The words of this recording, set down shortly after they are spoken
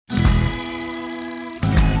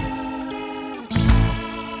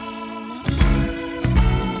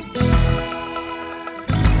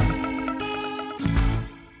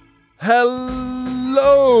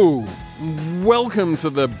Hello! Welcome to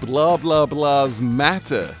the Blah Blah Blah's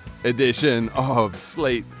Matter edition of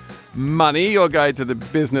Slate Money, your guide to the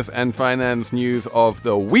business and finance news of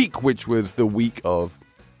the week, which was the week of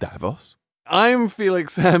Davos. I'm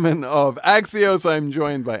Felix Salmon of Axios. I'm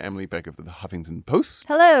joined by Emily Peck of the Huffington Post.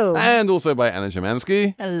 Hello. And also by Anna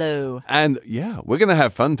Szymanski. Hello. And yeah, we're going to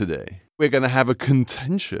have fun today. We're going to have a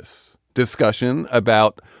contentious discussion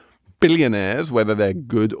about billionaires, whether they're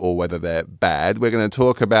good or whether they're bad. We're going to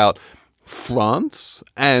talk about France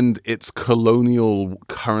and its colonial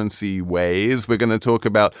currency ways. We're going to talk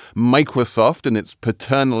about Microsoft and its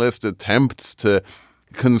paternalist attempts to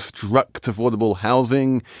construct affordable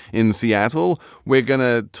housing in Seattle. We're going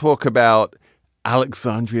to talk about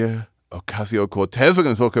Alexandria Ocasio-Cortez. We're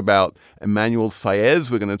going to talk about Emmanuel Saez.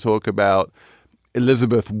 We're going to talk about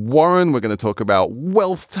Elizabeth Warren. We're going to talk about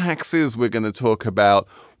wealth taxes. We're going to talk about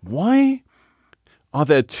why are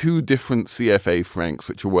there two different CFA francs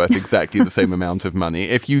which are worth exactly the same amount of money?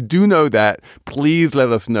 If you do know that, please let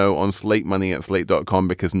us know on slatemoney@slate.com,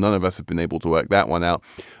 because none of us have been able to work that one out.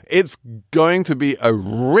 It's going to be a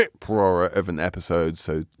rip-roarer of an episode,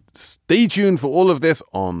 so stay tuned for all of this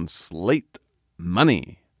on Slate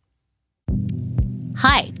Money.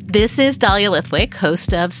 Hi, this is Dahlia Lithwick,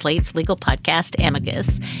 host of Slate's legal podcast,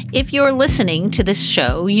 Amicus. If you're listening to this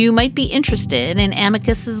show, you might be interested in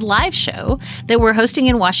Amicus's live show that we're hosting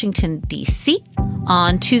in Washington, D.C.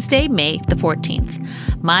 on Tuesday, May the 14th.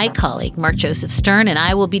 My colleague, Mark Joseph Stern, and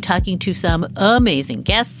I will be talking to some amazing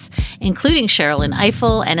guests, including Sherrilyn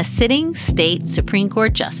Ifill and a sitting state Supreme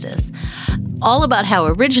Court justice, all about how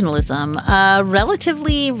originalism, a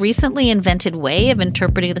relatively recently invented way of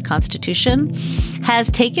interpreting the Constitution,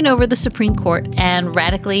 has taken over the Supreme Court and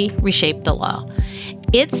radically reshaped the law.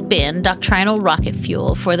 It's been doctrinal rocket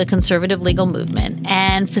fuel for the conservative legal movement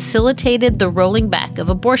and facilitated the rolling back of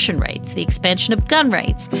abortion rights, the expansion of gun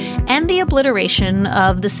rights, and the obliteration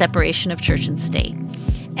of the separation of church and state.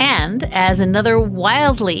 And as another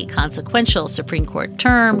wildly consequential Supreme Court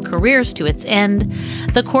term careers to its end,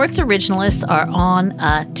 the court's originalists are on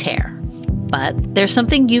a tear. But there's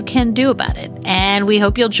something you can do about it, and we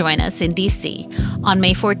hope you'll join us in D.C. on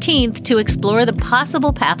May 14th to explore the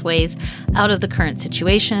possible pathways out of the current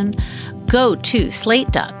situation. Go to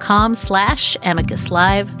slate.com/Amicus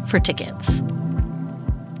Live for tickets.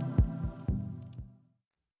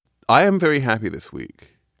 I am very happy this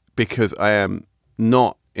week because I am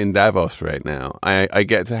not in Davos right now. I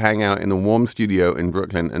get to hang out in a warm studio in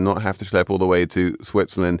Brooklyn and not have to schlep all the way to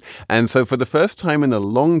Switzerland. And so for the first time in a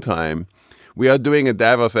long time, we are doing a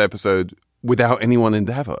Davos episode without anyone in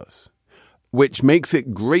Davos, which makes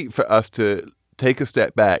it great for us to take a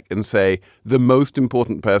step back and say the most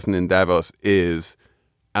important person in Davos is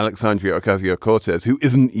Alexandria Ocasio-Cortez, who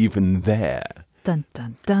isn't even there. Dun,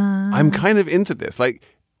 dun, dun. I'm kind of into this. Like,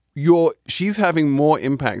 she's having more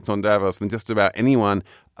impact on Davos than just about anyone.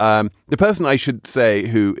 The person I should say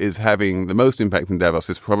who is having the most impact in Davos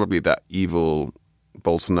is probably that evil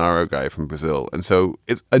Bolsonaro guy from Brazil. And so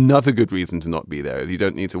it's another good reason to not be there, is you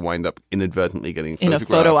don't need to wind up inadvertently getting in a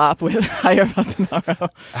photo op with Jair Bolsonaro.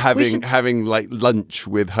 Having like lunch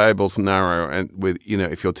with Jair Bolsonaro and with,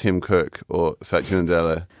 if you're Tim Cook or Satya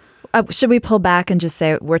Nadella. Should we pull back and just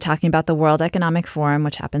say we're talking about the World Economic Forum,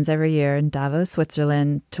 which happens every year in Davos,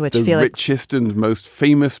 Switzerland, to which the Felix... richest and most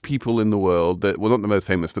famous people in the world, well, not the most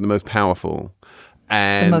famous, but the most powerful.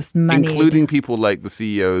 And the most moneyed. Including people like the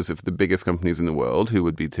CEOs of the biggest companies in the world, who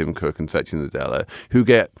would be Tim Cook and Satya Nadella, who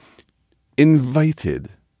get invited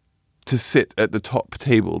to sit at the top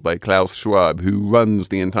table by Klaus Schwab, who runs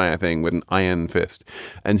the entire thing with an iron fist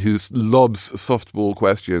and who lobs softball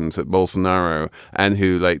questions at Bolsonaro and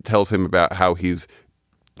who tells him about how he's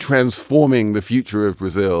transforming the future of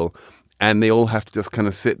Brazil. And they all have to just kind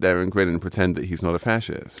of sit there and grin and pretend that he's not a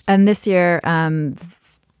fascist. And this year,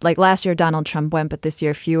 last year, Donald Trump went, but this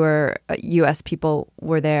year fewer U.S. people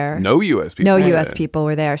were there. No U.S. people. No U.S. people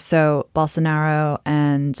were there. So Bolsonaro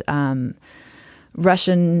and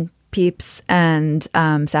Russian peeps and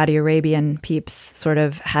Saudi Arabian peeps sort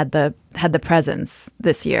of had the presence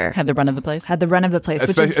this year. Had the run of the place? Had the run of the place,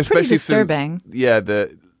 which is pretty disturbing. Since,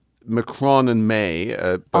 the Macron and May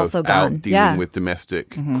are both also gone. Out dealing with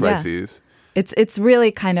domestic crises. Yeah. It's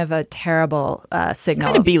really kind of a terrible signal. It's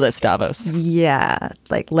kind of B-list Davos. Yeah,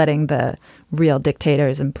 like letting the real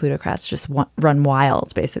dictators and plutocrats just run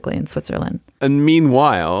wild, basically, in Switzerland. And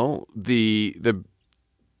meanwhile, the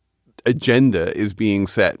agenda is being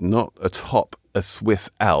set not atop a Swiss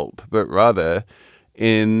Alp, but rather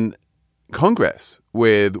in Congress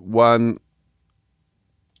with one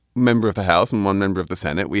member of the House and one member of the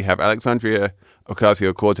Senate. We have Alexandria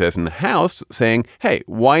Ocasio-Cortez in the House saying, hey,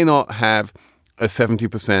 why not have a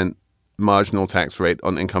 70% marginal tax rate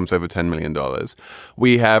on incomes over $10 million.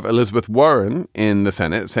 We have Elizabeth Warren in the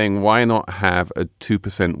Senate saying, why not have a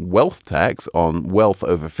 2% wealth tax on wealth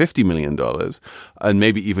over $50 million and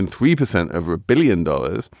maybe even 3% over $1 billion.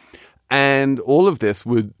 And all of this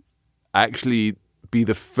would actually be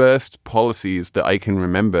the first policies that I can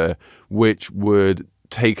remember which would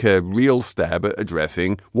take a real stab at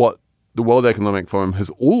addressing what the World Economic Forum has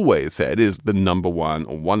always said is the number one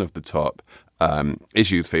or one of the top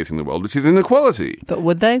issues facing the world, which is inequality. But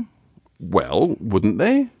would they? Well, wouldn't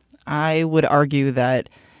they? I would argue that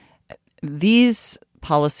these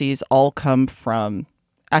policies all come from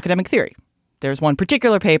academic theory. There's one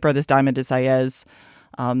particular paper, this Diamond de Saez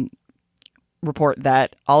report,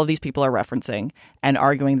 that all of these people are referencing and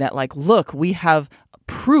arguing that, like, look, we have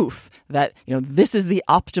proof that, this is the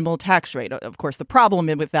optimal tax rate. Of course, the problem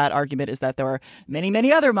with that argument is that there are many,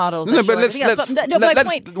 many other models. Let's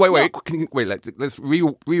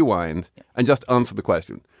rewind and just answer the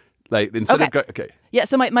question. Okay. Yeah.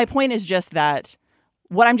 So my point is just that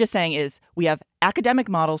what I'm just saying is we have academic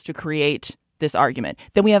models to create this argument.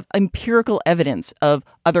 Then we have empirical evidence of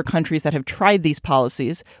other countries that have tried these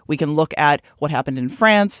policies. We can look at what happened in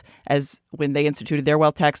France as when they instituted their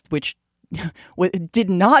wealth tax, which did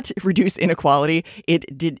not reduce inequality.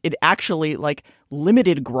 It actually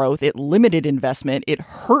limited growth. It limited investment. It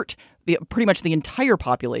hurt pretty much the entire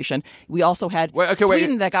population. We also had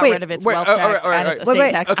Sweden that got rid of its wealth tax and its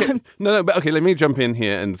estate tax. Okay. But let me jump in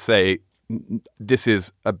here and say this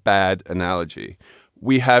is a bad analogy.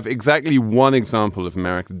 We have exactly one example of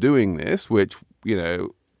America doing this, which,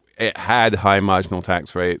 it had high marginal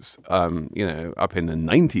tax rates, up in the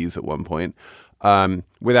 90s at one point.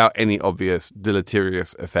 Without any obvious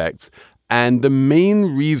deleterious effects. And the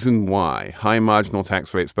main reason why high marginal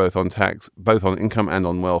tax rates, both on income and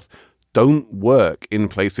on wealth, don't work in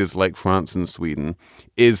places like France and Sweden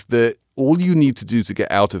is that all you need to do to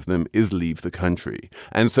get out of them is leave the country.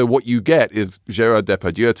 And so what you get is Gérard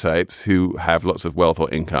Depardieu types who have lots of wealth or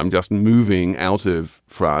income just moving out of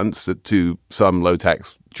France to some low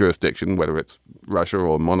tax jurisdiction, whether it's Russia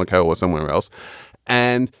or Monaco or somewhere else.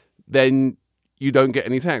 And then you don't get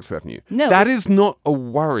any tax revenue. No. That is not a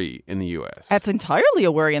worry in the U.S. That's entirely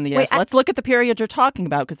a worry in the U.S. Let's look at the period you're talking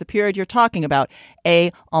about, because the period you're talking about,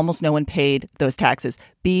 A, almost no one paid those taxes.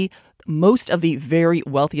 B, most of the very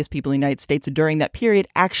wealthiest people in the United States during that period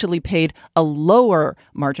actually paid a lower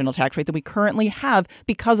marginal tax rate than we currently have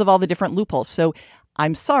because of all the different loopholes. So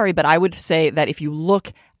I'm sorry, but I would say that if you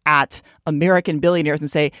look at American billionaires and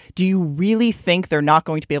say, do you really think they're not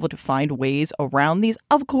going to be able to find ways around these?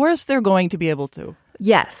 Of course they're going to be able to.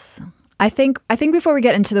 Yes. I think before we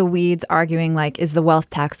get into the weeds arguing is the wealth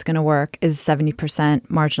tax going to work? Is 70%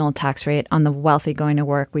 marginal tax rate on the wealthy going to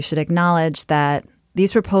work? We should acknowledge that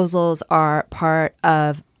these proposals are part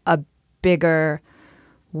of a bigger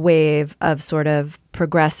wave of sort of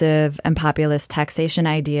progressive and populist taxation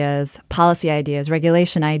ideas, policy ideas,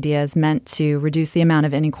 regulation ideas meant to reduce the amount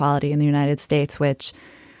of inequality in the United States, which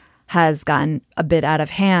has gotten a bit out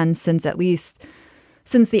of hand since the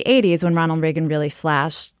 80s when Ronald Reagan really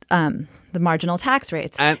slashed the marginal tax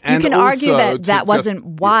rates. And you can argue that wasn't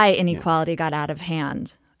why inequality got out of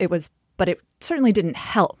hand. But it certainly didn't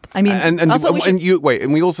help. I mean,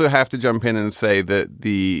 and we also have to jump in and say that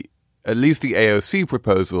at least the AOC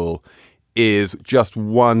proposal is just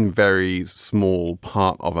one very small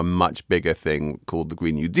part of a much bigger thing called the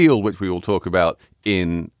Green New Deal, which we will talk about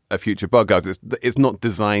in a future podcast. It's not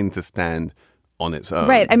designed to stand on its own.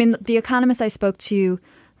 Right. I mean, the economists I spoke to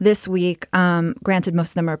this week, granted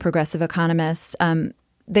most of them are progressive economists,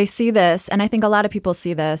 they see this, and I think a lot of people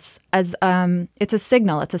see this as it's a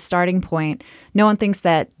signal, it's a starting point. No one thinks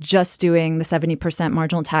that just doing the 70%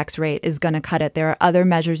 marginal tax rate is going to cut it. There are other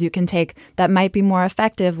measures you can take that might be more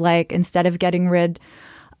effective, like instead of getting rid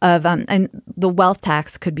of, and the wealth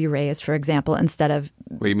tax could be raised, for example, instead of...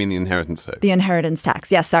 What do you mean the inheritance tax? The inheritance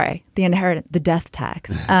tax. Yes, sorry. The death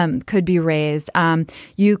tax could be raised.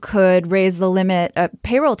 You could raise the limit.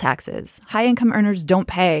 Payroll taxes. High-income earners don't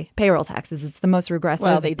pay payroll taxes. It's the most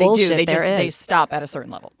regressive bullshit there is. They stop at a certain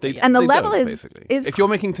level. And the level is... If you're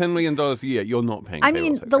making $10 million a year, you're not paying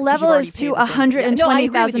payroll tax. The level is to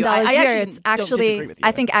 $120,000 a year. It's actually...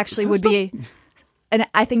 I think actually would be... And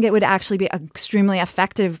I think it would actually be an extremely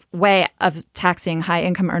effective way of taxing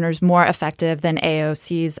high-income earners, more effective than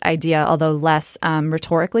AOC's idea, although less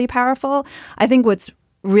rhetorically powerful. I think what's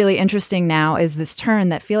really interesting now is this turn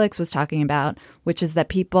that Felix was talking about, which is that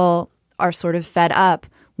people are sort of fed up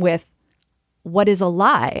with what is a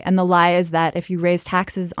lie. And the lie is that if you raise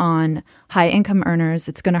taxes on high income earners,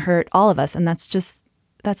 it's going to hurt all of us. And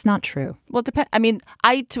that's not true. Well, it depends. I mean,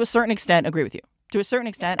 I, to a certain extent, agree with you. To a certain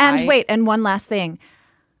extent. And one last thing.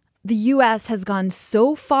 The U.S. has gone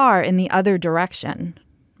so far in the other direction,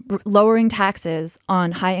 lowering taxes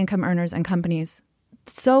on high income earners and companies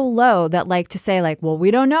so low that to say well,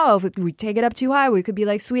 we don't know if we take it up too high, we could be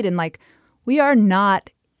like Sweden. We are not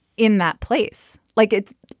in that place.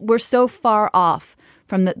 We're so far off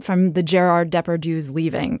from the Gerard Depardieu's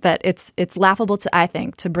leaving that it's laughable I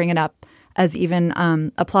think, to bring it up as even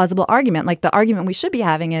a plausible argument. The argument we should be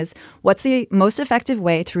having is what's the most effective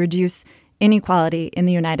way to reduce inequality in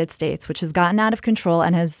the United States, which has gotten out of control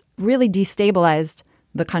and has really destabilized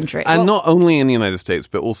the country. And not only in the United States,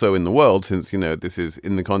 but also in the world, since, this is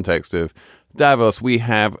in the context of Davos. We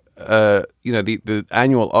have, the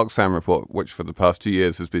annual Oxfam report, which for the past 2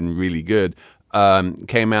 years has been really good,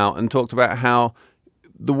 came out and talked about how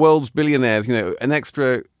the world's billionaires, an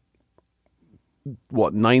extra,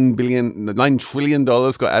 $9 trillion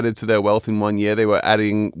got added to their wealth in 1 year. They were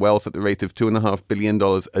adding wealth at the rate of $2.5 billion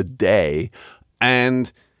a day.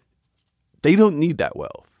 And they don't need that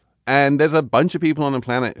wealth. And there's a bunch of people on the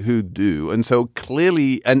planet who do. And so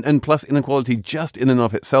clearly, and plus inequality just in and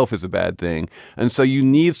of itself is a bad thing. And so you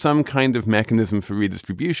need some kind of mechanism for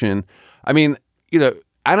redistribution. I mean,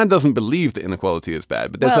 Anna doesn't believe that inequality is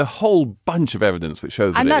bad, but there's a whole bunch of evidence which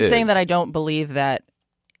shows that I'm not it saying is. that I don't believe that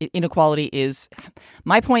inequality is.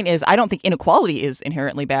 My point is, I don't think inequality is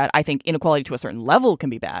inherently bad. I think inequality to a certain level can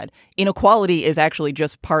be bad. Inequality is actually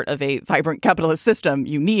just part of a vibrant capitalist system.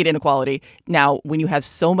 You need inequality. Now, when you have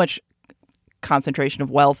so much concentration of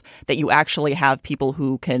wealth that you actually have people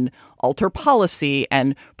who can alter policy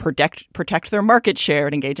and protect their market share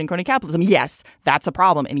and engage in crony capitalism, yes, that's a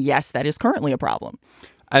problem. And yes, that is currently a problem.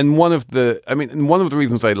 And one of the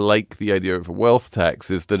reasons I like the idea of a wealth tax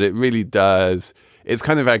is that it really does. It's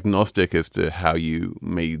kind of agnostic as to how you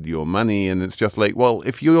made your money. And it's just well,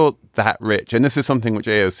 if you're that rich, and this is something which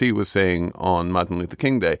AOC was saying on Martin Luther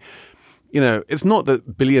King Day, it's not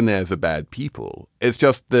that billionaires are bad people. It's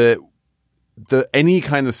just that any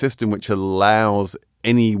kind of system which allows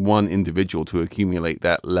any one individual to accumulate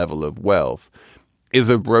that level of wealth is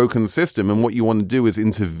a broken system. And what you want to do is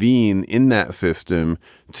intervene in that system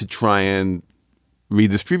to try and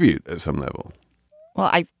redistribute at some level. Well,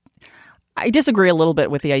 I disagree a little bit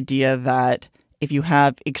with the idea that if you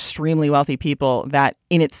have extremely wealthy people, that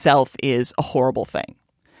in itself is a horrible thing.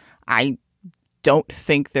 I don't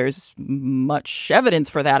think there's much evidence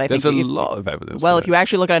for that. There's a lot of evidence. Well, if you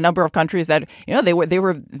actually look at a number of countries that, they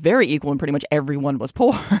were very equal and pretty much everyone was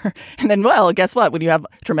poor. And then, well, guess what? When you have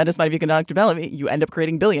a tremendous amount of economic development, you end up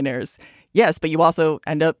creating billionaires. Yes, but you also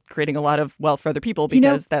end up creating a lot of wealth for other people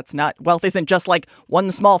because wealth isn't just one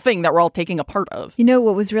small thing that we're all taking a part of.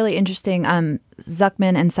 What was really interesting,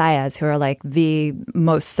 Zuckman and Saez, who are the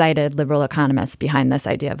most cited liberal economists behind this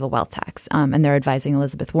idea of a wealth tax, and they're advising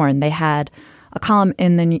Elizabeth Warren, they had a column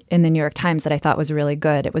in the New York Times that I thought was really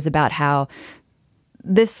good. It was about how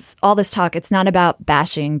all this talk, it's not about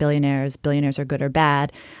bashing billionaires. Billionaires are good or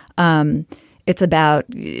bad. It's about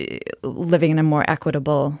living in a more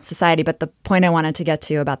equitable society. But the point I wanted to get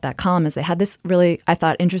to about that column is they had this really, I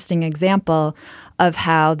thought, interesting example of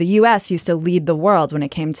how the U.S. used to lead the world when it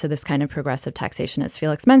came to this kind of progressive taxation. As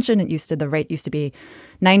Felix mentioned, the rate used to be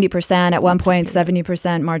 90%, at one point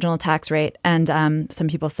 70% marginal tax rate. And some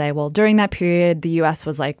people say, well, during that period, the U.S.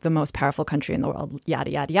 was the most powerful country in the world,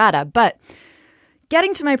 yada, yada, yada. But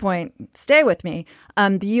getting to my point, stay with me.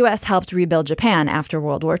 The U.S. helped rebuild Japan after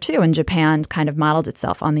World War II, and Japan kind of modeled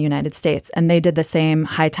itself on the United States. And they did the same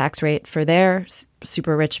high tax rate for their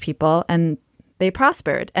super rich people, and they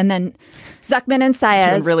prospered. And then Zuckman and Saez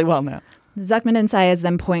doing really well now. Zuckman and Saez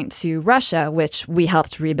then point to Russia, which we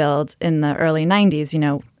helped rebuild in the early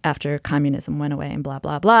 90s, after communism went away and blah,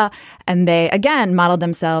 blah, blah. And they, again, modeled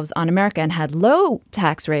themselves on America and had low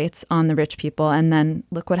tax rates on the rich people. And then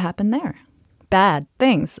look what happened there. Bad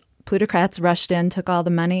things. Plutocrats rushed in, took all the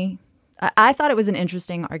money. I thought it was an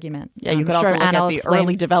interesting argument. Yeah, you could also look at the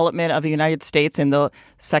early development of the United States in the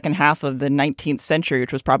second half of the 19th century,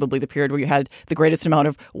 which was probably the period where you had the greatest amount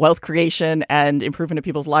of wealth creation and improvement of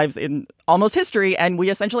people's lives in almost history, and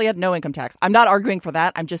we essentially had no income tax. I'm not arguing for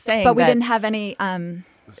that. I'm just saying but we didn't have any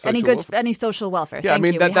social welfare. Yeah,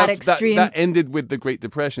 Thank you. We had extreme. That ended with the Great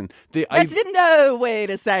Depression. No,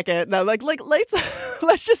 wait a second. No,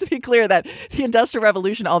 let's just be clear that the Industrial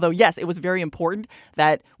Revolution, although yes, it was very important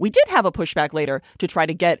that we did have a pushback later to try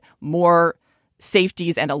to get more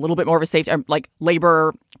safeties and a little bit more of a safety,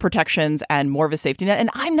 labor protections and more of a safety net. And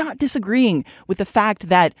I'm not disagreeing with the fact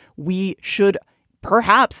that we should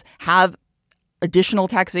perhaps have additional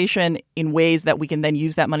taxation in ways that we can then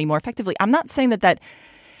use that money more effectively. I'm not saying that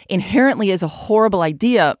inherently is a horrible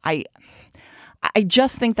idea. I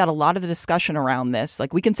just think that a lot of the discussion around this,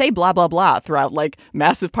 like we can say blah, blah, blah throughout like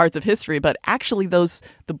massive parts of history, but actually the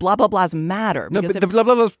blah, blah, blahs matter. No, but the blah,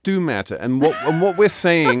 blah, blahs do matter. And what we're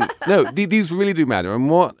saying, these really do matter. And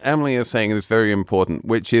what Emily is saying is very important,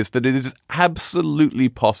 which is that it is absolutely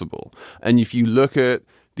possible. And if you look at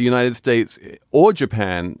the United States or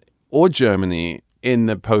Japan or Germany in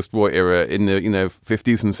the post-war era, in the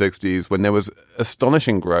 50s and 60s, when there was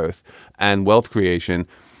astonishing growth and wealth creation,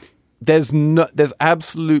 there's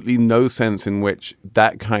absolutely no sense in which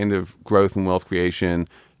that kind of growth and wealth creation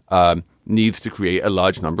needs to create a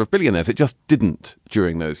large number of billionaires. It just didn't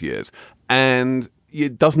during those years. And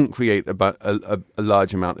it doesn't create a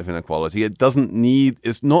large amount of inequality.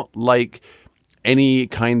 It's not like any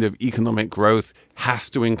kind of economic growth has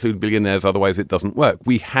to include billionaires, otherwise it doesn't work.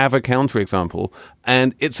 We have a counterexample,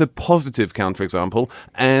 and it's a positive counterexample,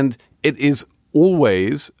 and it is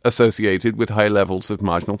always associated with high levels of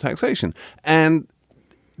marginal taxation. And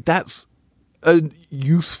that's a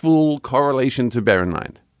useful correlation to bear in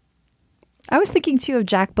mind. I was thinking, too, of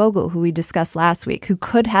Jack Bogle, who we discussed last week, who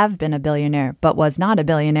could have been a billionaire, but was not a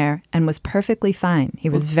billionaire and was perfectly fine. He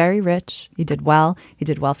was very rich. He did well. He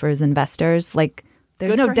did well for his investors. Like,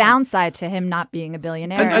 there's no downside to him not being a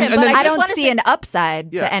billionaire. And I don't see an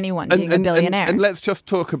upside to anyone being a billionaire. And let's just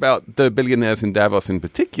talk about the billionaires in Davos in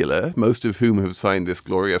particular, most of whom have signed this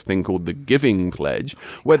glorious thing called the Giving Pledge,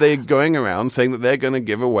 where they're going around saying that they're going to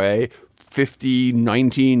give away 50,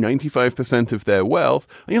 90, 95% of their wealth.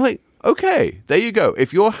 And you're like, okay, there you go.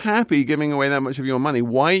 If you're happy giving away that much of your money,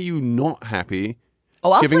 why are you not happy?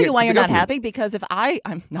 Oh, I'll tell you why you're not happy, because if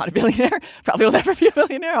I'm not a billionaire, probably will never be a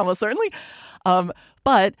billionaire, almost certainly.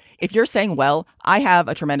 But if you're saying, well, I have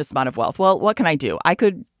a tremendous amount of wealth, well, what can I do? I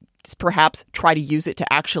could perhaps try to use it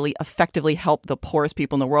to actually effectively help the poorest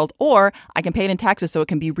people in the world, or I can pay it in taxes so it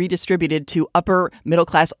can be redistributed to upper middle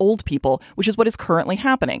class old people, which is what is currently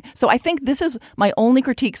happening. So I think this is my only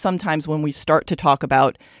critique sometimes when we start to talk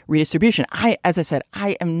about redistribution. As I said,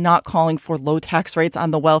 I am not calling for low tax rates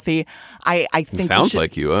on the wealthy. I think sounds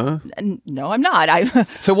like you are. No, I'm not.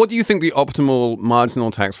 So what do you think the optimal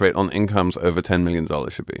marginal tax rate on incomes over $10 million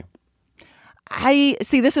should be? I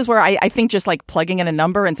see. This is where I think just like plugging in a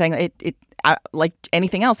number and saying it like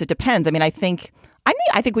anything else, it depends. I mean, I think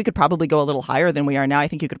we could probably go a little higher than we are now. I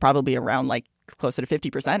think you could probably be around like closer to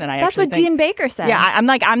 50%. And that's what Dean Baker said. Yeah, I'm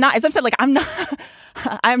not. As I've said, like I'm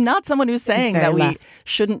not someone who's saying that we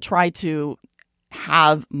shouldn't try to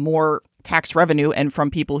have more tax revenue and from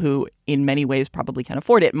people who in many ways probably can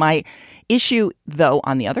afford it. My issue, though,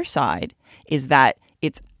 on the other side is that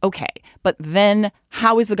it's okay, but then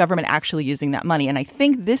how is the government actually using that money? And I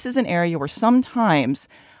think this is an area where sometimes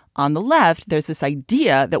on the left, there's this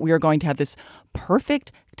idea that we are going to have this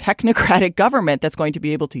perfect technocratic government that's going to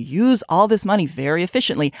be able to use all this money very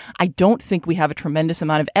efficiently. I don't think we have a tremendous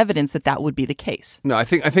amount of evidence that that would be the case. No, I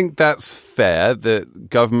think that's fair, that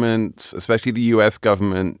governments, especially the U.S.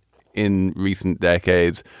 government in recent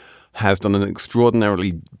decades, has done an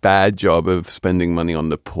extraordinarily bad job of spending money on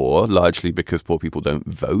the poor, largely because poor people don't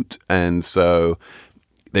vote. And so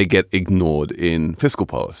they get ignored in fiscal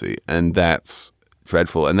policy. And that's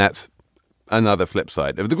dreadful. And that's another flip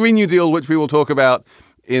side of the Green New Deal, which we will talk about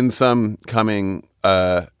in some coming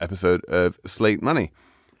episode of Slate Money.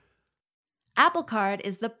 Apple Card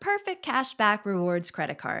is the perfect cashback rewards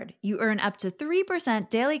credit card. You earn up to 3%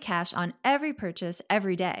 daily cash on every purchase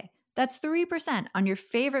every day. That's 3% on your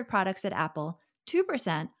favorite products at Apple,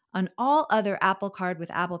 2% on all other Apple Card with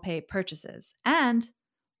Apple Pay purchases, and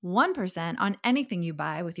 1% on anything you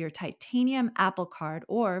buy with your titanium Apple Card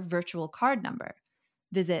or virtual card number.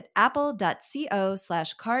 Visit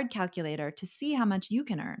apple.co/card calculator to see how much you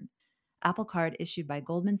can earn. Apple Card issued by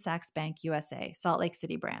Goldman Sachs Bank USA, Salt Lake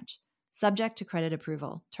City branch. Subject to credit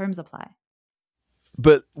approval. Terms apply.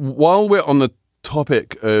 But while we're on the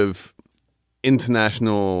topic of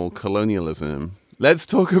international colonialism, let's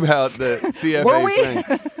talk about the CFA Were we? thing.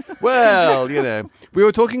 Well, we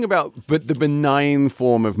were talking about the benign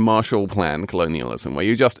form of Marshall Plan colonialism, where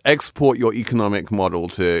you just export your economic model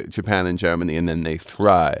to Japan and Germany and then they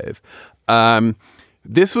thrive.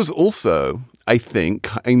 This was also, I think,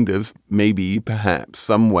 kind of maybe perhaps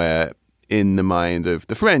somewhere in the mind of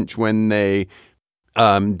the French when they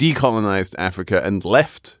decolonized Africa and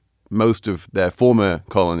left most of their former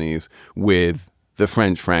colonies with the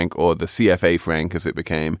French franc, or the CFA franc as it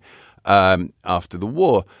became after the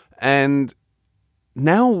war. And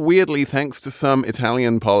now, weirdly, thanks to some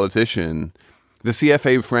Italian politician, the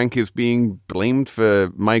CFA franc is being blamed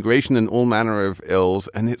for migration and all manner of ills.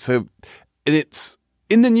 And it's And it's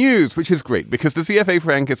in the news, which is great because the CFA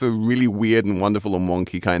franc is a really weird and wonderful and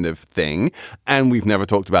wonky kind of thing. And we've never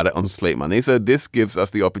talked about it on Slate Money. So this gives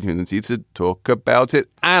us the opportunity to talk about it.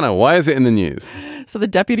 Anna, why is it in the news? So the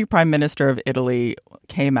deputy prime minister of Italy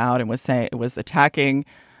came out and was attacking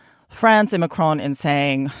France and Macron and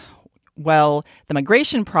saying, well, the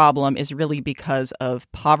migration problem is really because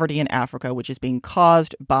of poverty in Africa, which is being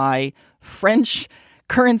caused by French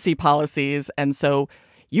currency policies. And so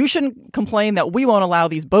you shouldn't complain that we won't allow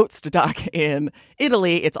these boats to dock in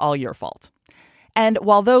Italy. It's all your fault. And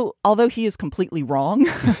although he is completely wrong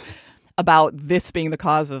about this being the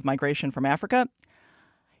cause of migration from Africa,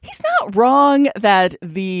 he's not wrong that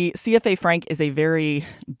the CFA franc is a very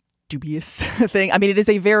dubious thing. I mean, it is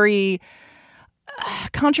a very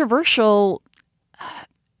controversial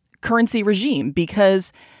currency regime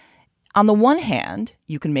because on the one hand,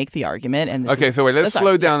 you can make the argument. And let's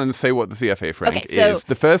slow down and say what the CFA franc is.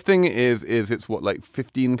 The first thing is it's what, like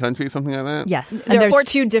 15 countries, something like that? Yes. And there's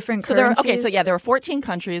two different currencies. There are 14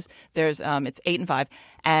 countries. There's it's 8 and 5.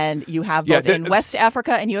 And you have both in West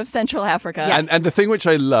Africa and you have Central Africa. Yes. And the thing which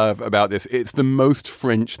I love about this, it's the most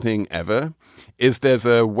French thing ever, is there's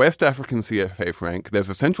a West African CFA franc, there's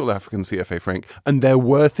a Central African CFA franc, and they're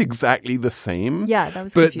worth exactly the same. Yeah, that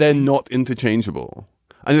was But confusing. they're not interchangeable.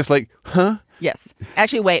 And it's like, huh? Yes.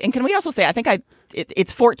 Actually, wait. And can we also say, I think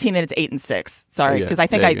it's 14 and it's 8 and 6. Sorry, because I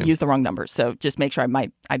think I used the wrong numbers. So just make sure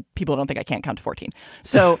people don't think I can't count to 14.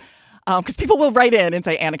 So, because people will write in and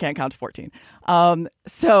say, Anna can't count to 14.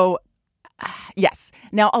 Yes.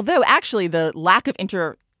 Now, although actually the lack of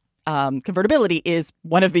convertibility is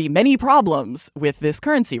one of the many problems with this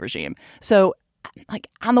currency regime. So, like,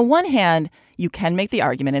 on the one hand, you can make the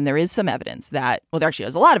argument, and there is some evidence that, well, there actually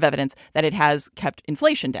is a lot of evidence that it has kept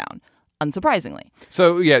inflation down, unsurprisingly.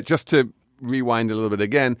 So, yeah, just to rewind a little bit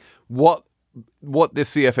again, what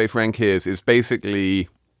this CFA franc is basically,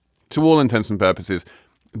 to all intents and purposes,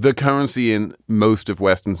 the currency in most of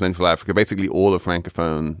West and Central Africa, basically all of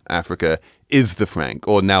Francophone Africa, is the franc,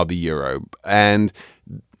 or now the euro. And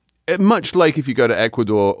much like if you go to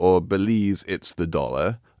Ecuador or Belize, it's the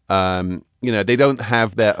dollar. They don't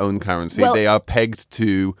have their own currency. They are pegged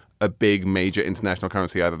to a big major international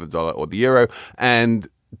currency, either the dollar or the euro, and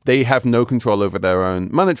they have no control over their own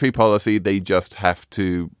monetary policy. They just have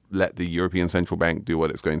to let the European Central Bank do what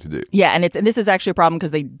it's going to do. Yeah, and this is actually a problem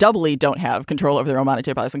because they doubly don't have control over their own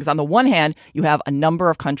monetary policy. Because on the one hand, you have a number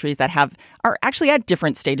of countries that are actually at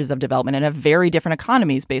different stages of development and have very different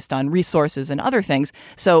economies based on resources and other things.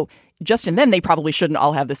 So just and then they probably shouldn't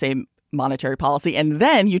all have the same monetary policy. And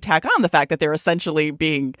then you tack on the fact that they're essentially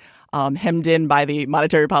being hemmed in by the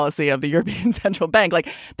monetary policy of the European Central Bank. Like,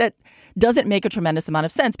 that doesn't make a tremendous amount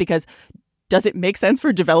of sense because does it make sense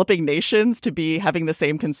for developing nations to be having the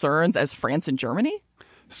same concerns as France and Germany?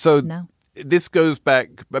 So no. This goes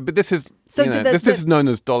back, but this is this is known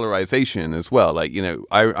as dollarization as well. Like,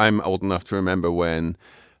 I'm old enough to remember when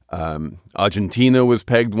Argentina was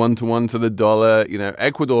pegged 1-to-1 to the dollar.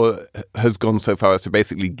 Ecuador has gone so far as to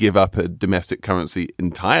basically give up a domestic currency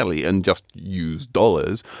entirely and just use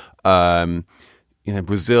dollars.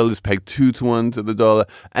 Brazil is pegged 2-to-1 to the dollar.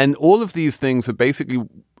 And all of these things are basically,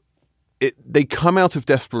 they come out of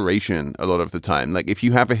desperation a lot of the time. Like, if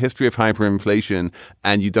you have a history of hyperinflation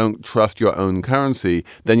and you don't trust your own currency,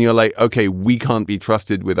 then you're like, okay, we can't be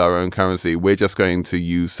trusted with our own currency. We're just going to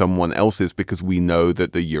use someone else's because we know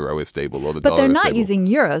that the euro is stable or the dollar is stable. But they're not using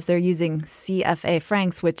euros. They're using CFA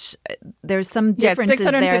francs, which there's some differences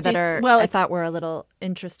there that are, I thought were a little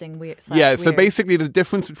interesting. Weird. So basically the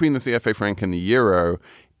difference between the CFA franc and the euro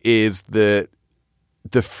is that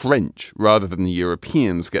the French, rather than the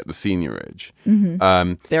Europeans, get the seigniorage.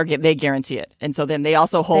 Mm-hmm. They guarantee it. And so then they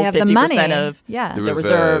also hold 50% of the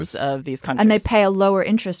reserves of these countries. And they pay a lower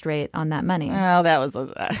interest rate on that money. Oh, that was...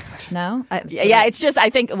 No? It's just, I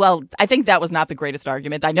think that was not the greatest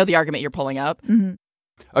argument. I know the argument you're pulling up. Mm-hmm.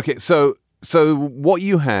 Okay, so what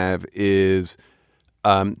you have is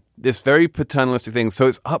this very paternalistic thing. So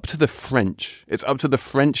it's up to the French. It's up to the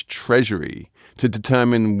French treasury to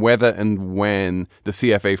determine whether and when the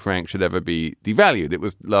CFA franc should ever be devalued. It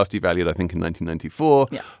was last devalued, I think, in 1994.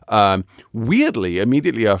 Yeah. Weirdly,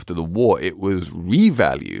 immediately after the war, it was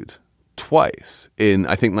revalued twice in,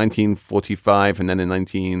 I think, 1945 and then in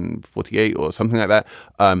 1948 or something like that.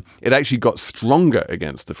 It actually got stronger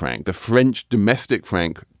against the franc. The French domestic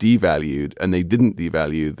franc devalued, and they didn't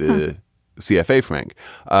devalue the CFA franc.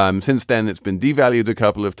 Since then, it's been devalued a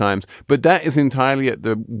couple of times, but that is entirely at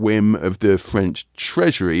the whim of the French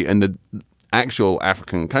treasury, and the actual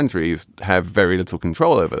African countries have very little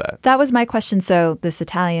control over that. That was my question. So the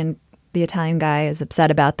Italian guy is upset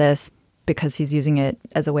about this because he's using it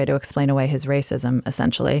as a way to explain away his racism,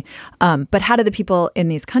 essentially. But how do the people in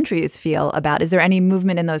these countries feel about? Is there any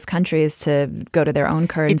movement in those countries to go to their own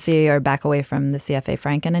currency or back away from the CFA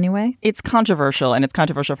franc in any way? It's controversial, and it's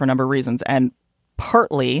controversial for a number of reasons. And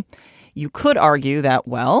partly, you could argue that,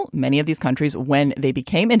 well, many of these countries, when they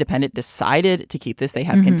became independent, decided to keep this. They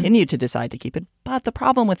have continued to decide to keep it. But the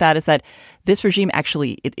problem with that is that this regime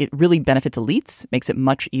actually, it really benefits elites, makes it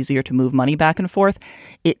much easier to move money back and forth.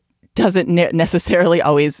 It doesn't necessarily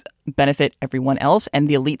always benefit everyone else. And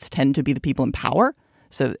the elites tend to be the people in power.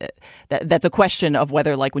 So that's a question of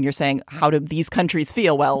whether, like, when you're saying, how do these countries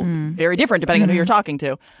feel? Well, very different depending on who you're talking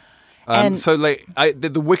to. So, like,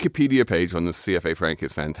 the Wikipedia page on the CFA franc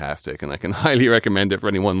is fantastic, and I can highly recommend it for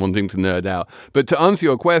anyone wanting to nerd out. But to answer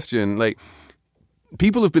your question, like,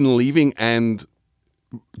 people have been leaving and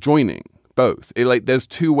joining both. There's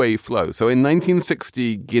two-way flow. So in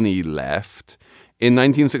 1960, Guinea left. In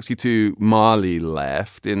 1962, Mali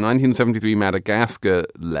left. In 1973, Madagascar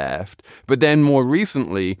left. But then more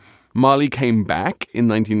recently, Mali came back in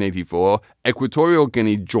 1984. Equatorial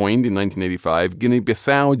Guinea joined in 1985.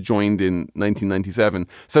 Guinea-Bissau joined in 1997.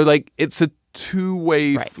 So, like, it's a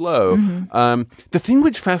two-way flow. The thing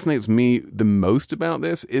which fascinates me the most about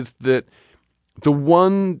this is that the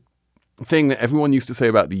one thing that everyone used to say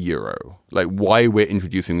about the euro, like why we're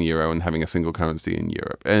introducing the euro and having a single currency in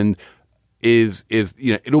Europe, and is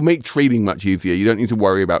it'll make trading much easier. You don't need to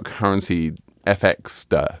worry about currency FX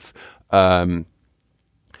stuff.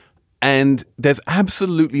 And there's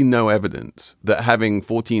absolutely no evidence that having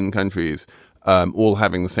 14 countries all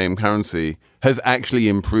having the same currency has actually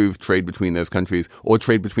improved trade between those countries or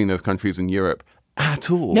trade between those countries in Europe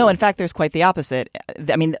at all. No, in fact, there's quite the opposite.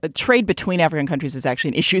 I mean, trade between African countries is actually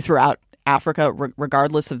an issue throughout Africa,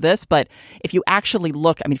 regardless of this. But if you actually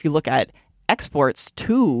look, I mean, if you look at exports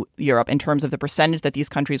to Europe in terms of the percentage that these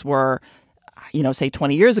countries were, say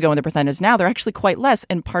 20 years ago and the percentage now, they're actually quite less.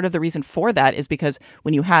 And part of the reason for that is because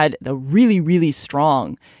when you had the really, really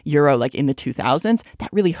strong euro, like in the 2000s, that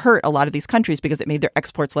really hurt a lot of these countries because it made their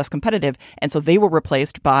exports less competitive. And so they were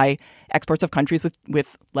replaced by exports of countries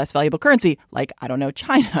with less valuable currency, like, I don't know,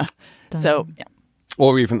 China. So, yeah.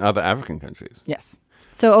 Or even other African countries. Yes.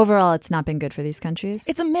 So overall, it's not been good for these countries?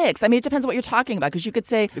 It's a mix. I mean, it depends on what you're talking about, because you could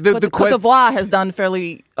say Cote d'Ivoire has done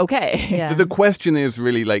fairly okay. Yeah. The question is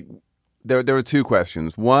really like, there are two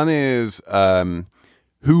questions. One is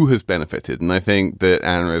who has benefited? And I think that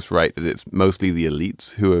Anna is right that it's mostly the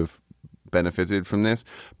elites who have benefited from this.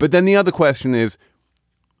 But then the other question is,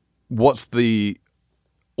 what's the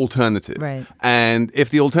alternative? Right. And if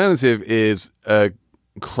the alternative is a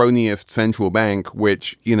cronyist central bank,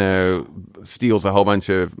 which, steals a whole bunch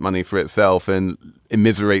of money for itself and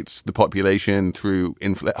immiserates the population through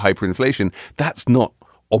hyperinflation, that's not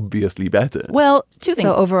obviously better. Well, two things.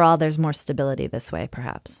 So overall, there's more stability this way,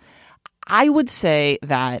 perhaps. I would say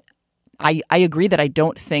that I agree that I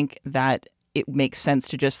don't think that it makes sense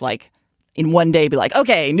to just like in one day be like,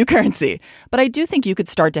 okay, new currency. But I do think you could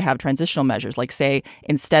start to have transitional measures, like say,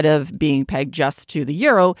 instead of being pegged just to the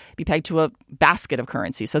euro, be pegged to a basket of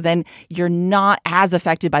currency. So then you're not as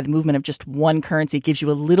affected by the movement of just one currency. It gives you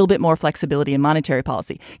a little bit more flexibility in monetary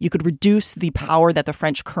policy. You could reduce the power that the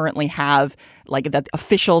French currently have, like that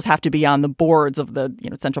officials have to be on the boards of the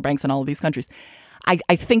central banks in all of these countries.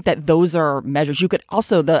 I think that those are measures. You could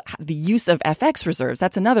also, the use of FX reserves,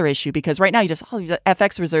 that's another issue, because right now you just have all these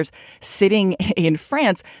FX reserves sitting in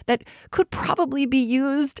France that could probably be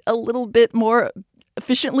used a little bit more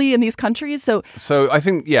efficiently in these countries. So I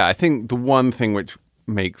think the one thing which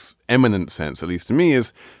makes eminent sense, at least to me,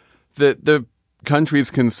 is that the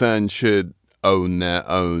countries concerned should own their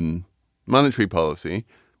own monetary policy.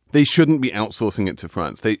 They shouldn't be outsourcing it to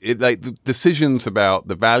France. The decisions about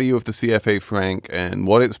the value of the CFA franc and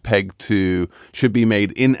what it's pegged to should be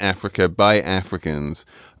made in Africa by Africans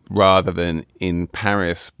rather than in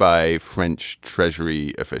Paris by French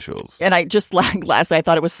treasury officials. And I just lastly, I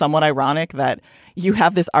thought it was somewhat ironic that you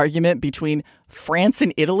have this argument between France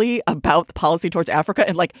and Italy about the policy towards Africa,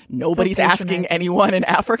 and like nobody's asking anyone in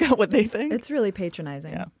Africa what they think. It's really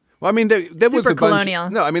patronizing. Yeah. Well, I mean, there was a colonial.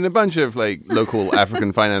 bunch. A bunch of like local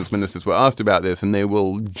African finance ministers were asked about this, and they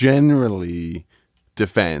will generally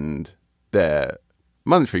defend their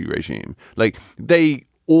monetary regime. Like they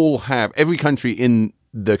all have, every country in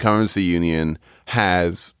the currency union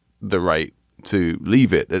has the right to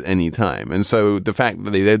leave it at any time, and so the fact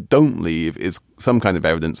that they don't leave is some kind of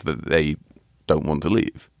evidence that they don't want to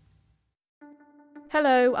leave.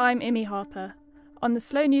 Hello, I'm Imi Harper. On the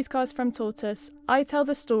Slow Newscast from Tortoise, I tell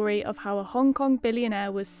the story of how a Hong Kong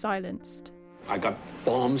billionaire was silenced. I got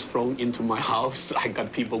bombs thrown into my house. I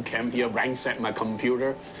got people came here, ransacked my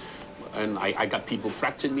computer. and I got people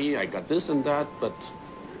threatening me, I got this and that, but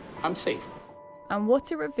I'm safe. And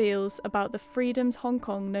what it reveals about the freedoms Hong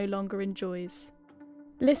Kong no longer enjoys.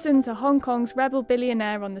 Listen to Hong Kong's Rebel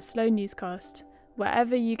Billionaire on the Slow Newscast,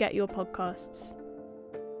 wherever you get your podcasts.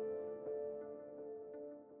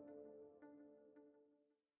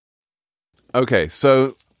 Okay,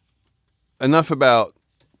 so enough about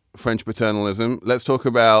French paternalism. Let's talk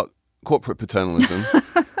about corporate paternalism.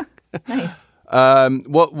 Nice.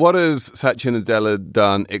 What has Satya Nadella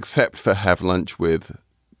done except for have lunch with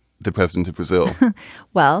the president of Brazil?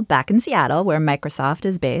 Well, back in Seattle, where Microsoft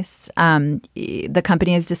is based, the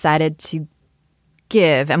company has decided to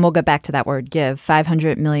give, and we'll get back to that word, give,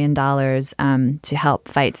 $500 million to help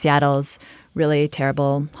fight Seattle's really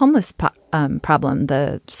terrible homeless problem.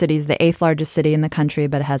 The city's the 8th largest city in the country,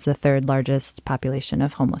 but it has the 3rd largest population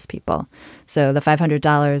of homeless people. So the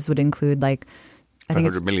 $500 would include I think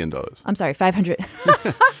 $500 million. I'm sorry, 500.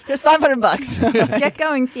 Here's $500. Get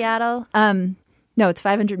going, Seattle. No, it's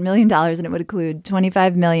 $500 million, and it would include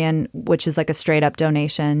 $25 million, which is like a straight up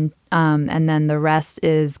donation. And then the rest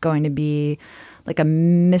is going to be like a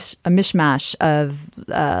mishmash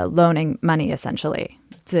of loaning money, essentially,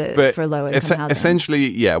 for low income housing. Essentially,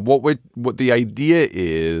 yeah. What the idea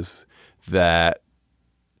is that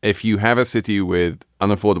if you have a city with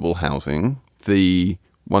unaffordable housing,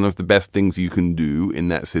 one of the best things you can do in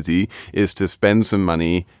that city is to spend some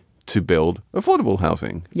money to build affordable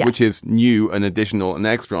housing, yes, which is new and additional and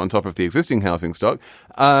extra on top of the existing housing stock.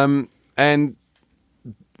 And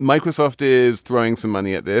Microsoft is throwing some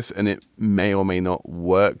money at this, and it may or may not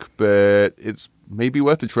work, but it's maybe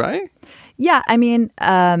worth a try. Yeah, I mean,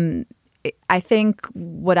 I think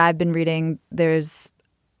what I've been reading, there's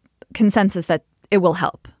consensus that it will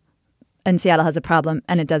help. And Seattle has a problem,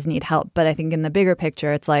 and it does need help. But I think in the bigger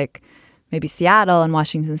picture, it's like maybe Seattle and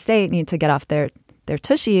Washington State need to get off their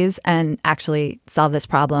tushies and actually solve this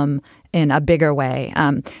problem in a bigger way.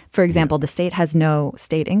 For example, the state has no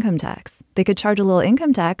state income tax. They could charge a little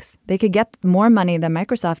income tax. They could get more money than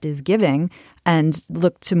Microsoft is giving and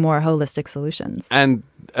look to more holistic solutions. And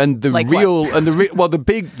the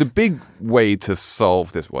big way to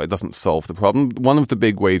solve this, well, it doesn't solve the problem. One of the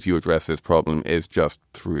big ways you address this problem is just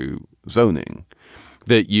through zoning,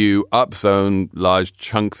 that you upzone large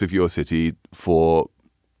chunks of your city for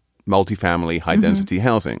multifamily, high-density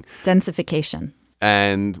housing. Densification.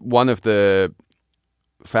 And one of the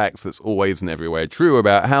facts that's always and everywhere true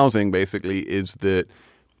about housing, basically, is that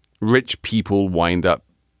rich people wind up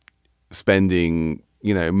spending,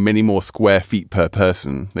 many more square feet per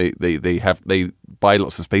person. They buy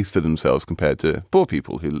lots of space for themselves compared to poor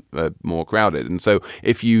people who are more crowded. And so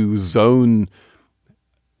if you zone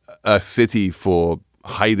a city for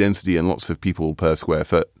high density and lots of people per square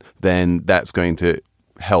foot, then that's going to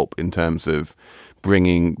help in terms of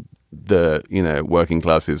bringing the working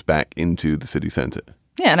classes back into the city center.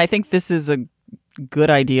 Yeah, and I think this is a good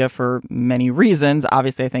idea for many reasons.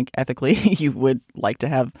 Obviously, I think ethically you would like to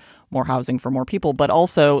have more housing for more people, but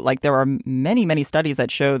also there are many, many studies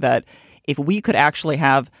that show that if we could actually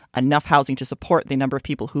have enough housing to support the number of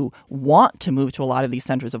people who want to move to a lot of these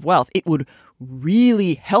centers of wealth, it would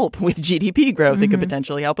really help with GDP growth. Mm-hmm. It could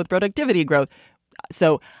potentially help with productivity growth.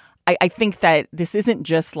 So I think that this isn't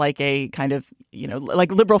just like a kind of,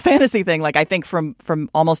 liberal fantasy thing. I think from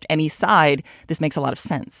almost any side, this makes a lot of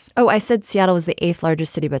sense. Oh, I said Seattle was the 8th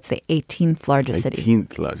largest city, but it's the 18th largest city.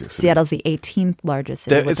 18th largest city. Seattle's the 18th largest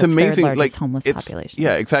city with the amazing, 3rd largest homeless population.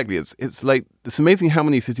 Yeah, exactly. It's amazing how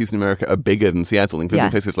many cities in America are bigger than Seattle, including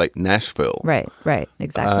places like Nashville. Right,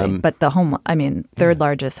 exactly. But the 3rd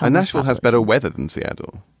largest homeless And Nashville population. has better weather than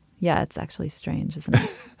Seattle. Yeah, it's actually strange, isn't it?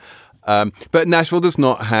 But Nashville does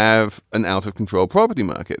not have an out-of-control property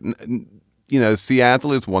market.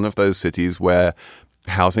 Seattle is one of those cities where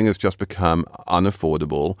housing has just become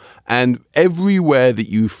unaffordable. And everywhere that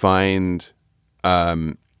you find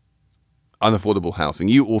unaffordable housing,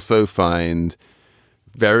 you also find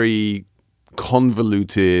very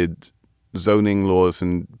convoluted zoning laws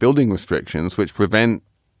and building restrictions which prevent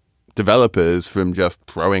developers from just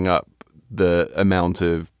throwing up the amount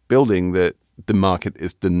of building that the market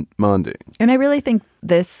is demanding. And I really think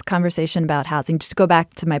this conversation about housing, just to go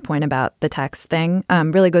back to my point about the tax thing,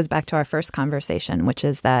 really goes back to our first conversation, which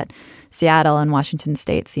is that Seattle and Washington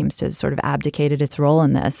State seems to have sort of abdicated its role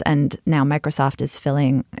in this. And now Microsoft is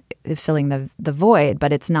filling the void,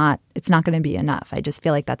 but it's not going to be enough. I just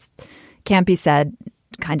feel like that's can't be said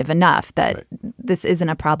kind of enough, that this isn't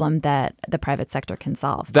a problem that the private sector can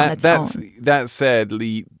solve on its own. That said,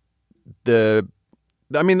 the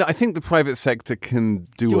I mean, I think the private sector can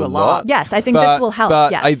do a lot. Yes, I think this will help.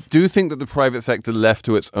 But yes. I do think that the private sector, left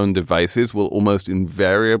to its own devices, will almost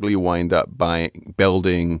invariably wind up by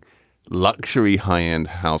building luxury high-end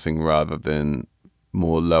housing rather than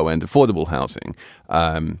more low-end affordable housing.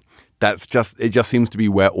 It just seems to be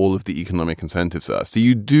where all of the economic incentives are. So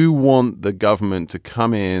you do want the government to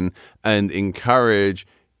come in and encourage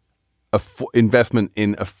investment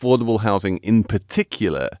in affordable housing in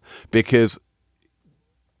particular, because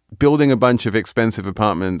building a bunch of expensive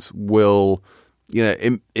apartments will,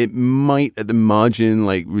 it might at the margin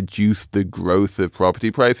like reduce the growth of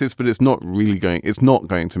property prices, but it's not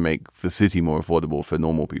going to make the city more affordable for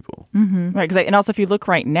normal people. Mm-hmm. Right. And also, if you look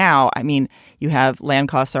right now, I mean, you have land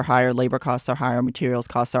costs are higher, labor costs are higher, materials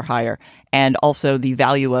costs are higher, and also the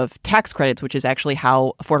value of tax credits, which is actually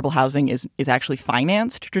how affordable housing is actually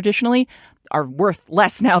financed traditionally, are worth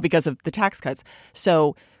less now because of the tax cuts.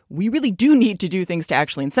 So we really do need to do things to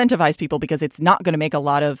actually incentivize people, because it's not going to make a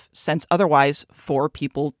lot of sense otherwise for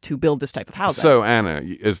people to build this type of housing. So, Anna,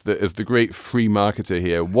 as the great free marketer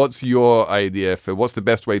here, what's your idea for what's the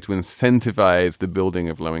best way to incentivize the building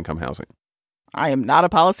of low-income housing? I am not a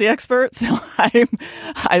policy expert, so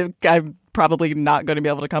I'm probably not going to be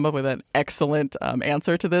able to come up with an excellent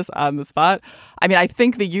answer to this on the spot. I mean, I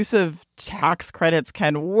think the use of tax credits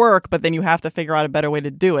can work, but then you have to figure out a better way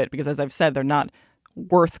to do it, because, as I've said, they're not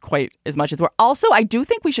worth quite as much as we're. Also, I do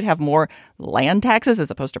think we should have more land taxes as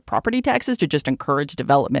opposed to property taxes to just encourage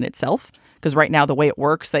development itself. Because right now, the way it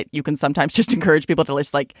works, that you can sometimes just encourage people to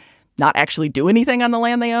just not actually do anything on the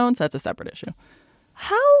land they own. So that's a separate issue.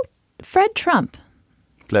 How Fred Trump,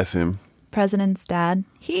 bless him, president's dad,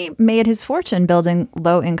 he made his fortune building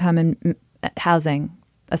low-income housing,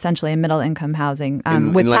 essentially middle-income housing,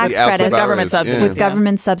 with tax credits, government subsidies, with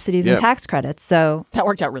government subsidies and tax credits. So that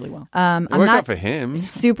worked out really well. I'm worked not out for him.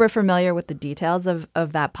 Super familiar with the details of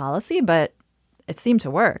that policy, but it seemed to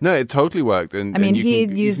work. No, it totally worked. And I mean, you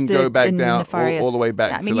can go back down all the way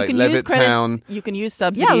back to you Levittown. Credits, you can use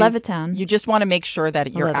subsidies. Yeah, Levittown. You just want to make sure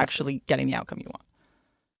that you're actually getting the outcome you want.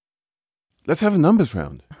 Let's have a numbers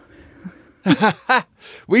round.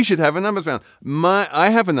 We should have a numbers round. I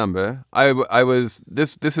have a number.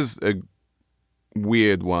 This is a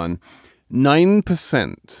weird one.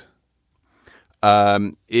 9%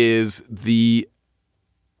 is the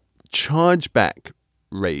chargeback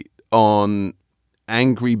rate on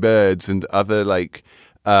Angry Birds and other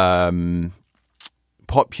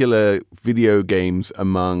popular video games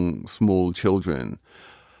among small children.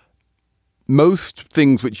 Most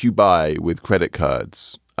things which you buy with credit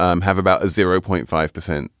cards have about a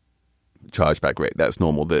 0.5% chargeback rate. That's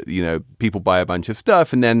normal. That people buy a bunch of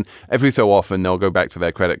stuff, and then every so often they'll go back to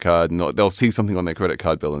their credit card and they'll see something on their credit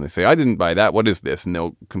card bill, and they say, "I didn't buy that. What is this?" And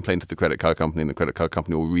they'll complain to the credit card company, and the credit card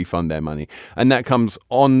company will refund their money, and that comes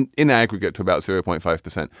on in aggregate to about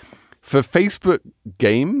 0.5%. For Facebook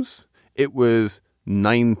games, it was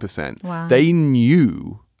 9%. Wow. They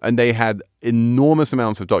knew. And they had enormous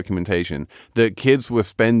amounts of documentation that kids were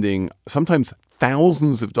spending sometimes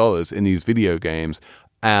thousands of dollars in these video games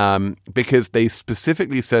because they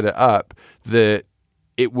specifically set it up that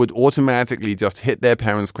it would automatically just hit their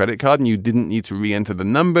parents' credit card, and you didn't need to re-enter the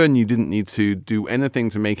number, and you didn't need to do anything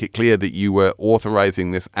to make it clear that you were authorizing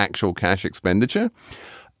this actual cash expenditure.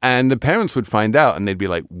 And the parents would find out, and they'd be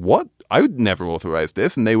like, "What? I would never authorize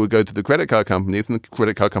this." And they would go to the credit card companies, and the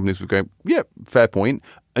credit card companies would go, "Yeah, fair point,"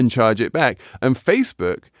 and charge it back. And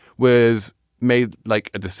Facebook was made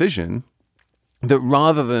a decision that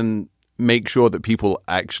rather than make sure that people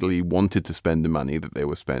actually wanted to spend the money that they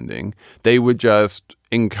were spending, they would just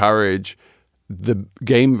encourage the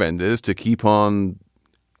game vendors to keep on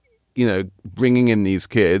bringing in these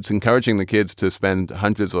kids, encouraging the kids to spend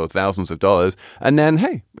hundreds or thousands of dollars. And then,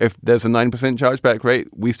 hey, if there's a 9% chargeback rate,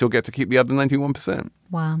 we still get to keep the other 91%.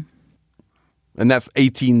 Wow. And that's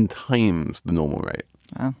 18 times the normal rate.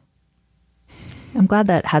 Wow. I'm glad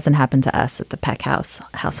that hasn't happened to us at the Peck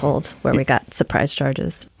household where we got surprise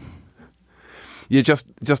charges. Yeah,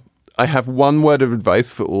 I have one word of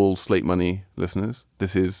advice for all Slate Money listeners.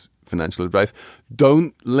 This is financial advice.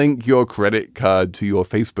 Don't link your credit card to your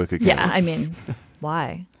Facebook account. Yeah, I mean,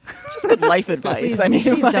 why? Just good life advice. Please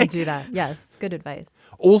don't do that. Yes, good advice.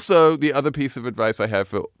 Also, the other piece of advice I have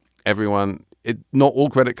for everyone, not all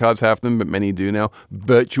credit cards have them, but many do now.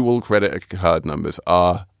 Virtual credit card numbers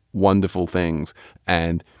are wonderful things,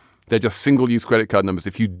 and they're just single-use credit card numbers.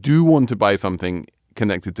 If you do want to buy something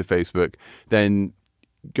connected to Facebook, then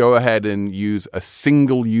go ahead and use a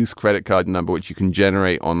single-use credit card number which you can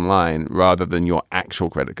generate online rather than your actual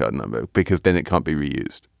credit card number, because then it can't be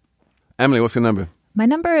reused. Emily, what's your number? My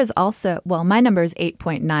number is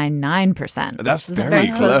 8.99%. That's which is very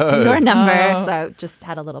close to close. your number. Oh. So I just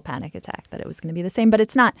had a little panic attack that it was going to be the same, but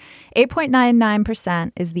it's not.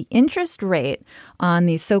 8.99% is the interest rate on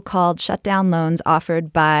these so-called shutdown loans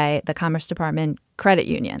offered by the Commerce Department Credit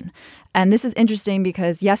Union. And this is interesting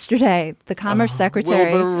because yesterday, the Commerce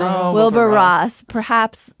Secretary, Wilbur Ross,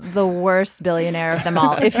 perhaps the worst billionaire of them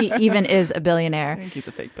all, if he even is a billionaire, I think he's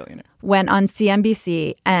a fake billionaire. went on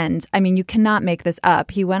CNBC. And I mean, you cannot make this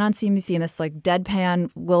up. He went on CNBC and this like deadpan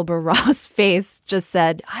Wilbur Ross face just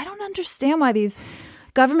said, I don't understand why these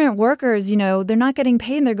government workers, they're not getting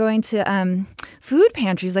paid and they're going to food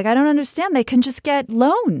pantries. Like, I don't understand. They can just get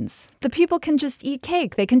loans. The people can just eat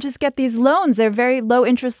cake. They can just get these loans. They're very low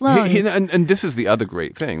interest loans. And this is the other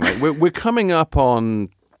great thing. Like we're coming up on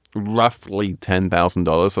roughly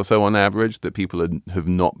 $10,000 or so on average that people have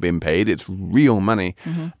not been paid. It's real money.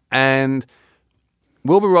 Mm-hmm. And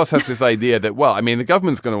Wilbur Ross has this idea that, the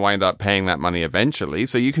government's going to wind up paying that money eventually,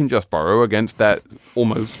 so you can just borrow against that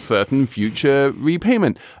almost certain future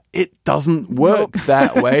repayment. It doesn't work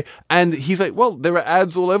that way. And he's like, there are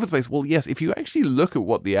ads all over the place. Well, yes, if you actually look at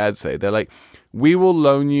what the ads say, they're like, we will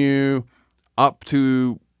loan you up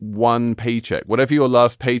to one paycheck, whatever your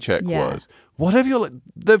last paycheck was.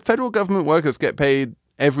 The federal government workers get paid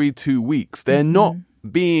every 2 weeks. They're not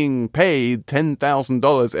being paid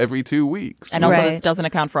 $10,000 every 2 weeks. And also, this doesn't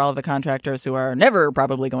account for all of the contractors who are never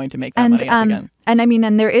probably going to make that money up again. And I mean,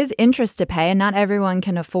 and there is interest to pay, and not everyone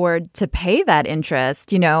can afford to pay that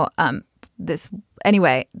interest.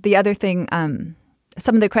 Anyway, the other thing,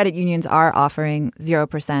 some of the credit unions are offering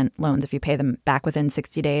 0% loans if you pay them back within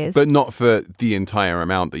 60 days. But not for the entire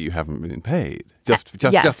amount that you haven't been paid.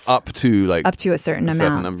 Just up to a certain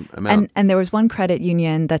amount. And there was one credit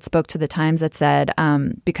union that spoke to the Times that said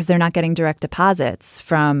because they're not getting direct deposits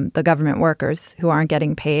from the government workers who aren't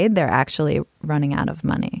getting paid, they're actually running out of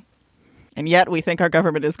money. And yet we think our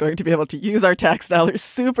government is going to be able to use our tax dollars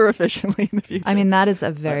super efficiently in the future. I mean, that is a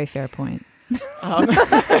very fair point.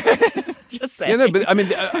 Just saying. But I mean,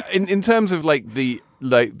 in terms of the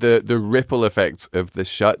ripple effects of the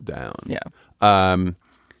shutdown. Yeah.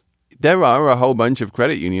 There are a whole bunch of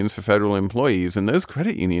credit unions for federal employees, and those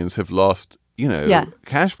credit unions have lost,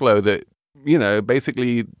 cash flow that,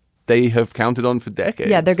 basically they have counted on for decades.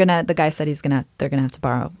 Yeah, the guy said they're gonna have to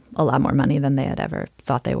borrow a lot more money than they had ever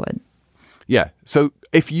thought they would. Yeah. So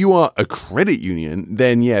if you are a credit union,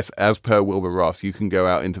 then yes, as per Wilbur Ross, you can go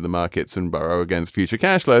out into the markets and borrow against future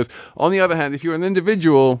cash flows. On the other hand, if you're an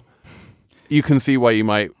individual, you can see why you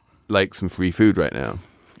might like some free food right now.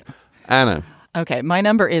 Yes. Anna. Okay, my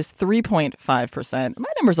number is 3.5%. My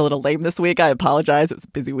number's a little lame this week. I apologize. It was a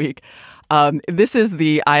busy week. This is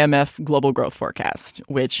the IMF global growth forecast,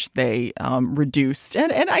 which they reduced.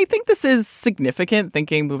 And I think this is significant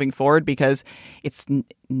thinking moving forward because it's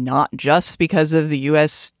not just because of the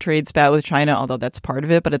U.S. trade spat with China, although that's part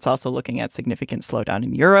of it, but it's also looking at significant slowdown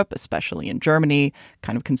in Europe, especially in Germany,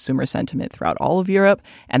 kind of consumer sentiment throughout all of Europe.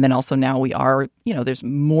 And then also now there's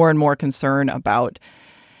more and more concern about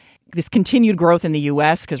this continued growth in the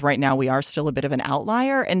U.S. because right now we are still a bit of an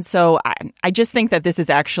outlier. And so I just think that this is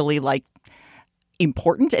actually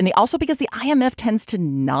important. And also because the IMF tends to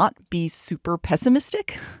not be super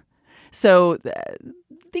pessimistic. So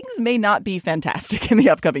things may not be fantastic in the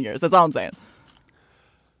upcoming years. That's all I'm saying.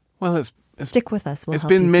 Well, it's stick with us. It's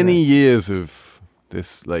been many years of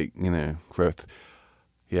this growth.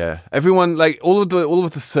 Yeah, everyone all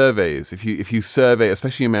of the surveys. If you survey,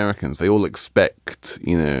 especially Americans, they all expect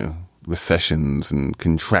recessions and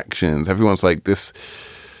contractions. Everyone's like this.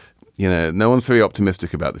 No one's very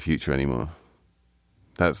optimistic about the future anymore.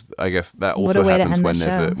 I guess that also happens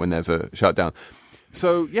when there's a shutdown.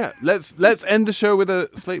 So yeah, let's end the show with a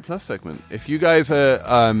Slate Plus segment. If you guys are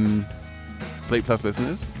Slate Plus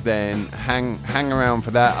listeners, then hang around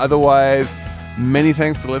for that. Otherwise, many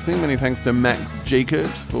thanks for listening. Many thanks to Max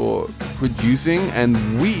Jacobs for producing. And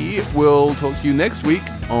we will talk to you next week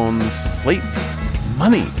on Slate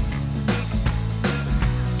Money.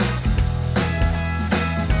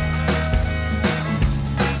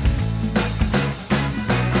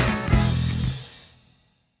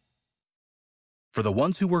 For the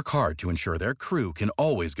ones who work hard to ensure their crew can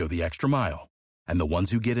always go the extra mile, and the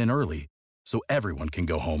ones who get in early so everyone can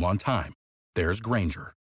go home on time, there's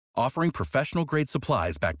Grainger, offering professional-grade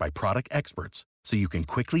supplies backed by product experts so you can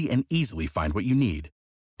quickly and easily find what you need.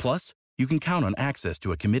 Plus, you can count on access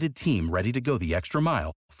to a committed team ready to go the extra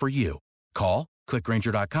mile for you. Call, click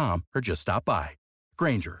Grainger.com, or just stop by.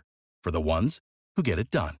 Grainger, for the ones who get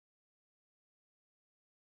it done.